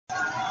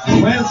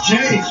Plans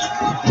changed.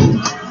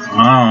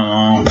 I don't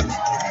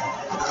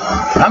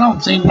know. I don't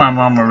think my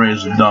mama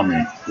raised a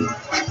dummy.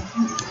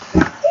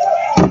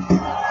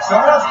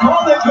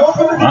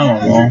 I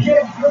don't know.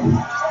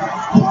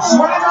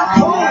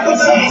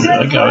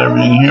 I got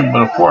everything here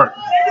but a fork.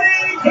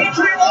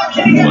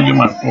 I'm gonna get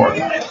my fork.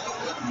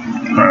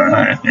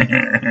 Alright.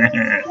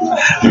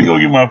 Let me go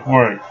get my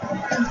fork.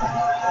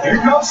 Here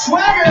comes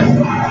Swagger.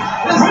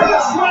 This is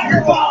a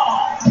Swagger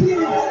ball.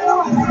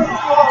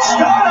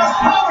 Stardust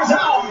powers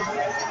out.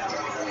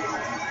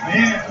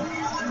 Man.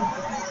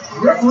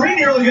 Referee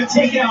nearly got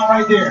taken out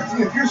right there.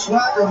 If you're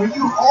Swagger, when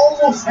you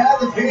almost had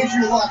the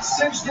Patriot lock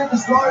cinched into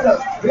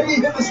Stardust, then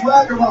you hit the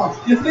Swagger bomb.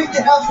 You think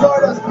you have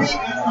Stardust beat?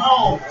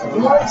 No.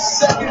 1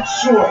 second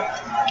short.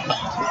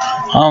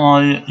 I don't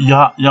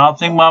know. Y'all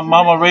think my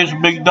mama raised a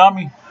big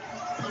dummy?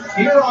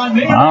 Here on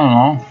me. I don't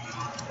know.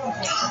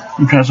 Let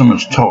me try some of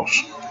this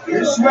toast.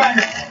 Here's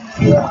Swagger.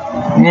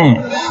 Let me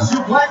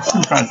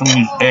try some of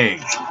these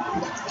eggs.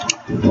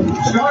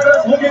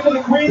 Stardust looking for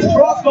the Queen's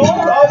crossbow.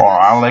 Oh,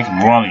 I like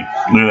them running.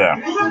 Look at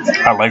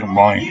that. I like them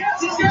running.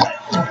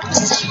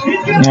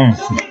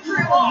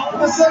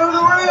 The center of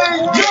the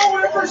ring.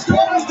 Nowhere for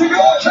Stardust to go.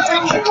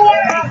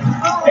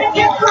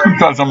 Let me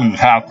try some of these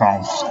half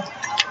pounds.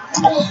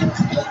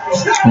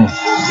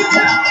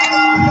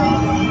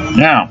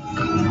 Yeah.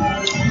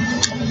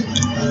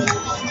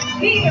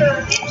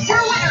 Here is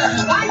your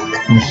winner by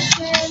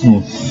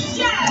submission,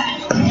 Jack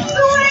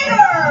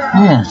Swagger.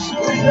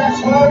 That's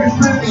why we're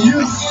trying to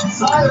use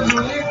silent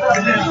relief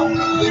right now.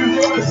 You're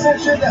going to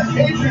cinch in that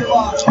Patriot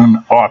lock.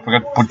 Oh, I forgot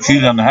to put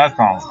cheese on the hash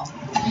browns.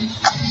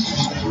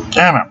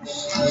 Damn it.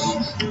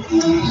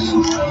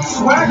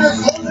 Swagger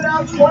closing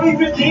out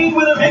 2015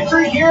 with a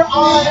victory here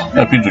on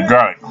That piece of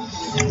garlic.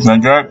 Is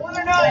that good?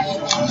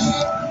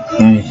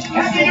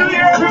 Happy New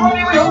Year,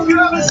 everybody. We hope you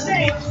have a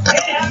safe and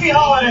happy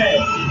holiday.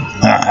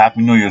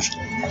 Happy New Year's.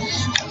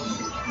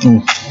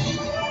 Well,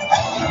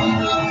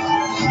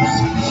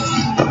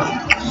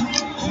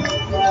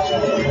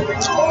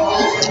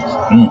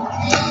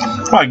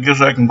 I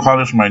guess I can call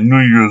this my New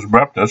Year's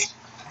breakfast.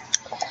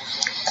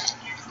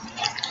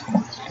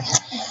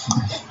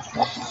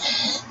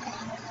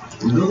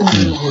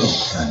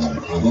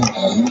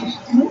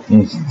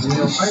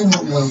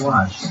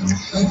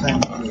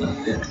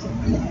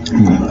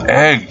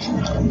 Egg.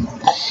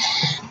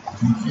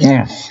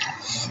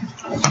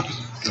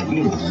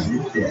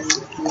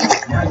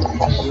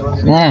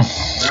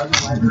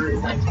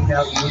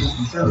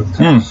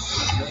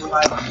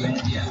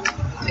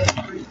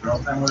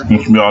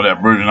 Used to be all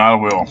that virgin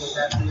olive oil.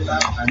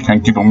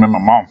 Can't keep them in my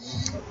mouth.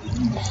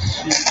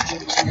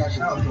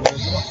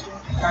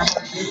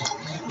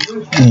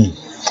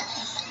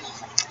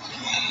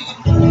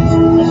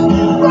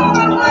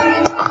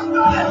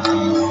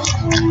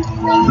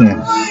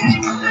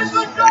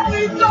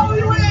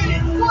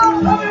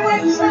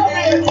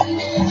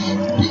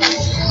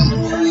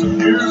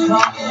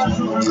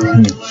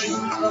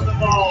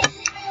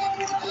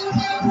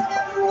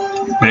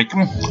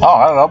 Bacon? Oh,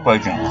 I love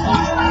bacon.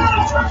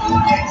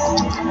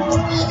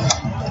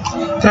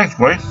 Thanks,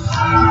 boy.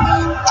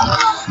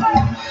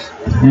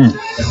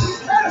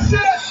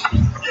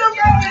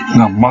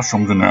 No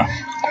mushrooms in there.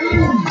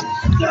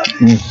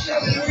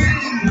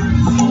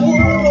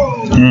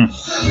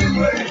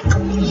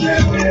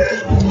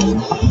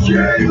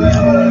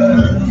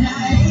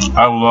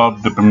 I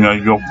love dipping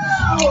that yolk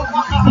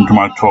into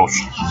my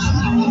toast.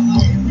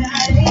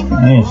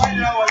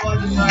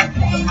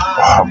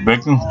 Oh,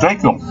 bacon,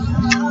 thank you.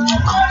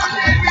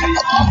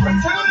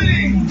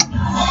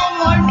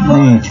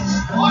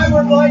 I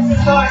would like to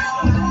thank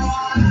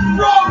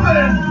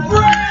Roman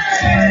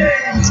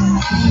Reigns.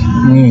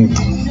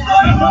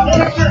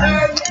 Put your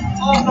hand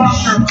on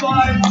Dr.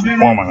 5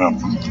 minutes Oh my God.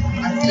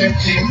 and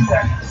 15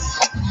 seconds.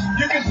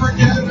 You can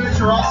forget it at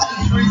your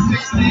Austin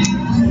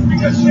 316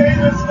 because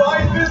Sheamus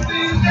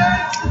 515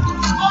 next.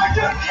 I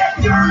just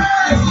kicked your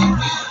ass.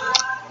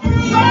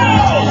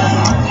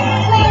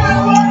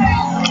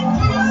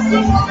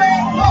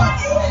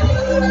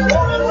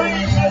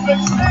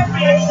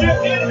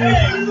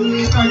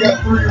 I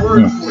got 3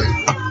 words for you.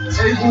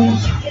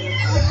 Tables,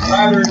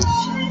 ladders,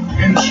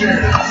 and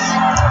chairs.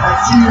 At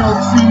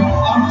TLC,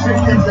 I'm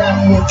taking back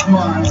what's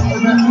mine.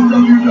 And that's the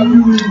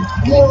WWE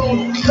World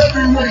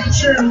Heavyweight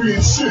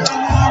Championship.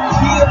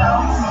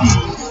 TLC.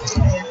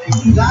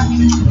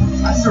 Exactly.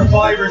 A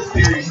Survivor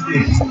Series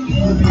thing.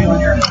 You'll be on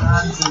your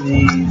hands and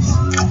knees,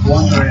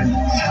 wondering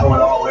how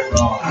it all went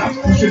wrong.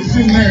 You're just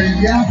sitting there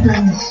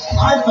yapping.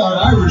 I thought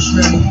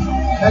Irishmen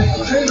had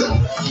potatoes.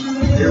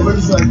 It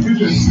looks like you're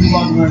just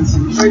smuggling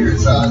some tater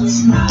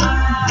tots.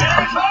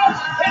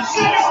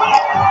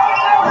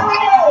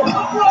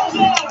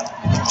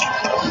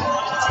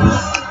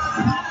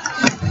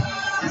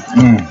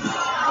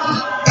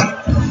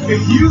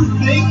 If you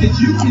think that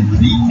you can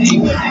beat me,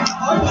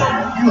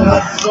 you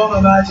have some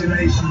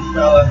imagination,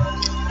 fella.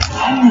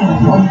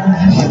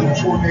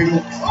 Tornado.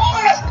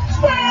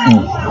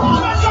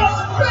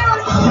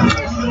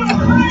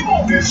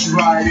 This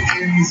ride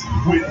ends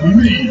with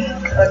me.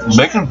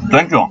 Bacon,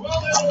 thank you.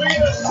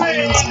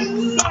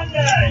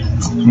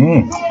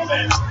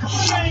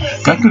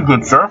 Thank you,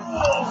 good sir.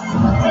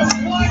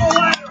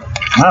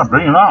 Yeah,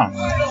 bring it on.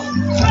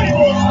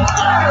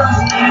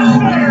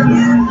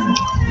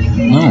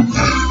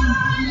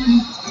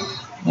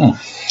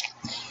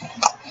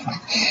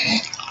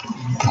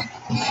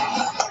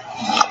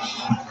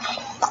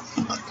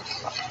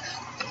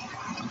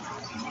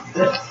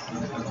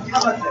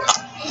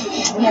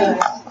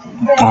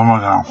 Oh my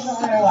God.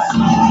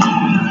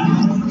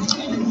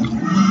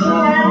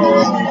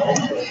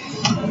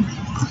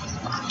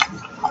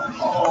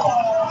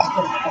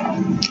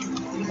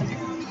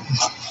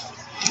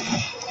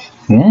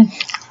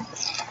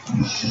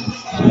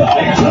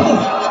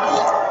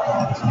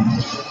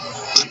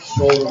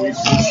 We've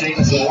seen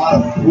Sheamus in a lot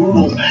of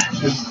brutal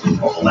matches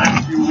over the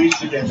last few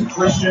weeks against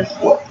Christian.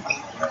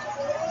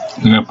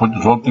 You gonna put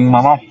this whole thing in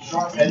my mouth?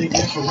 Sharp heading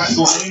into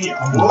WrestleMania.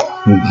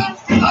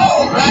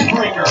 Oh,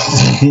 backbreaker.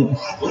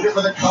 Looking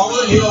for the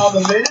collar here on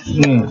the mid.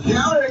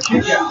 Down and a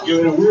kick out.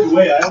 In a weird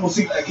way, I almost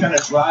think that kind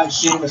of drives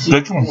Sheamus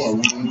more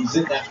when he's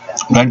in that.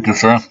 Thank you,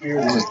 sir.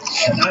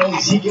 Not only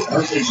is he getting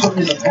hurt, he's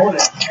hurting his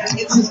opponent.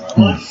 It's his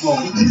blood flow.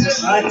 He's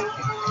excited.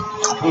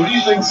 Who do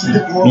you think's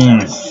more in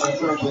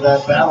terms of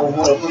that battle?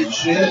 What a big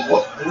shit.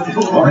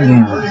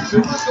 Hurting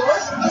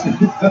superstars?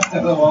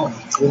 Well,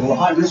 with a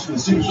high risk for the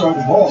superstar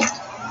involved.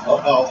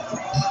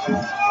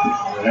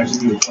 It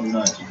actually was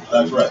 29.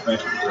 That's right.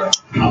 Thank you.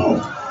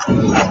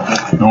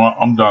 You know what?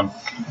 I'm done.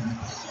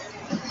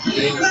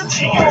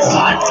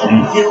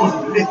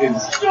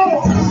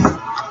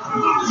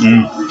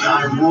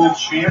 Three-time world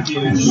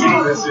champion and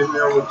Sheamus in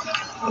there with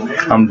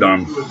I'm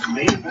done.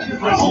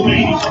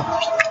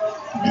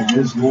 And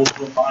his goal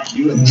to find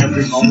you at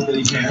every moment that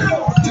he can.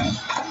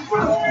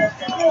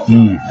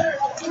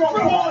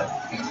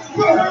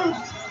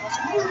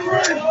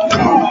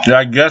 Yeah,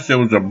 I guess it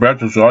was a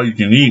breakfast all you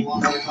can eat.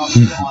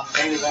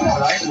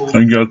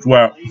 And guess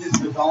what?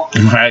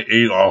 I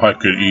ate all I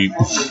could eat.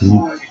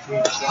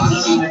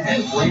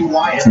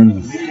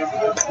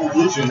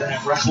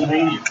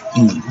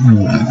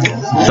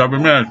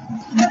 Supplement.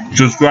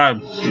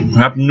 Subscribe.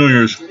 Happy New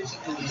Year's.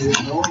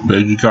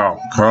 Baby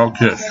Carl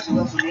Kiss.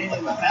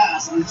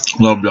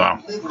 Love y'all.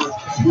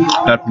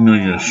 Happy New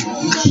Year's.